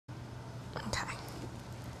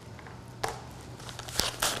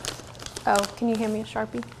Oh, can you hand me a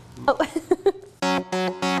Sharpie? Oh.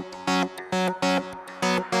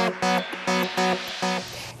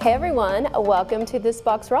 Hey everyone, welcome to This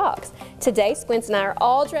Box Rocks. Today, Squints and I are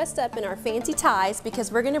all dressed up in our fancy ties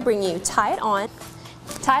because we're going to bring you Tie It On.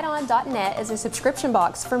 TieItOn.net is a subscription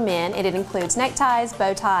box for men, and it includes neckties,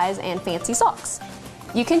 bow ties, and fancy socks.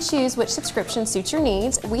 You can choose which subscription suits your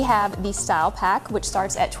needs. We have the Style Pack, which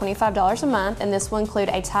starts at $25 a month, and this will include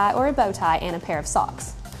a tie or a bow tie and a pair of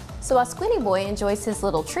socks. So while Squinty Boy enjoys his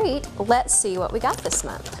little treat, let's see what we got this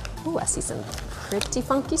month. Ooh, I see some pretty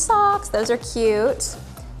funky socks. Those are cute.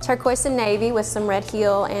 Turquoise and navy with some red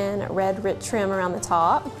heel and red trim around the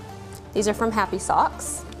top. These are from Happy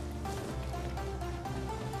Socks.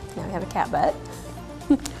 Now we have a cat butt.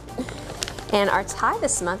 And our tie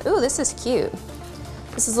this month, ooh, this is cute.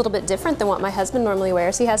 This is a little bit different than what my husband normally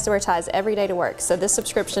wears. He has to wear ties every day to work, so this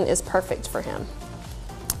subscription is perfect for him.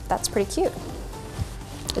 That's pretty cute.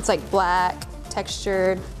 It's like black,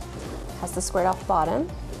 textured, has the squared off bottom.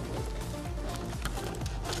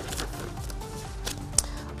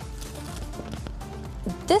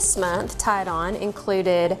 This month, Tie It On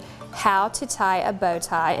included how to tie a bow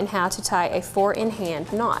tie and how to tie a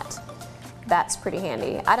 4-in-hand knot. That's pretty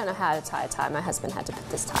handy. I don't know how to tie a tie. My husband had to put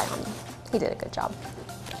this tie on. He did a good job.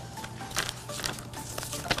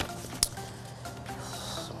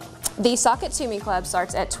 The Sock It To Me Club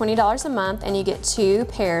starts at $20 a month, and you get 2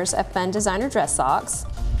 pairs of fun designer dress socks.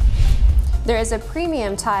 There is a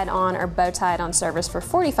premium Tie It On or bow tie it on service for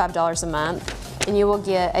 $45 a month, and you will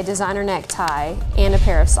get a designer necktie and a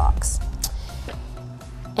pair of socks.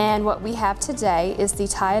 And what we have today is the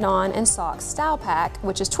Tie It On and Socks Style Pack,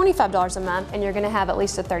 which is $25 a month, and you're going to have at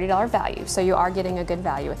least a $30 value, so you are getting a good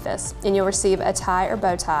value with this. And you'll receive a tie or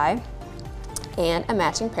bow tie and a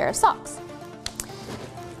matching pair of socks.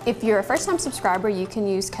 If you're a first-time subscriber, you can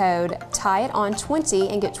use code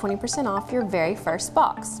TIEITON20 and get 20% off your very first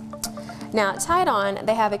box. Now, at Tie It On,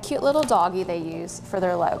 they have a cute little doggy they use for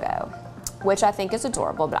their logo, which I think is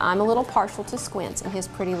adorable, but I'm a little partial to Squints and his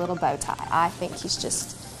pretty little bow tie. I think he's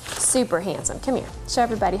just super handsome. Come here, show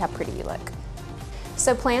everybody how pretty you look.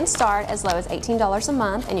 So plans start as low as $18 a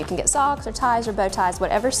month, and you can get socks or ties or bow ties,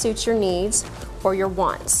 whatever suits your needs or your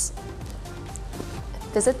wants.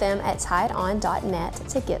 Visit them at TieItOn.net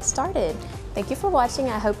to get started. Thank you for watching.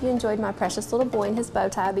 I hope you enjoyed my precious little boy and his bow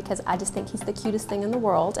tie, because I just think he's the cutest thing in the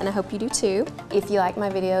world, and I hope you do too. If you like my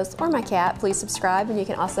videos or my cat, please subscribe, and you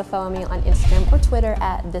can also follow me on Instagram or Twitter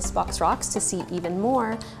at ThisBoxRocks to see even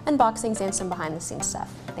more unboxings and some behind the scenes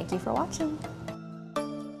stuff. Thank you for watching.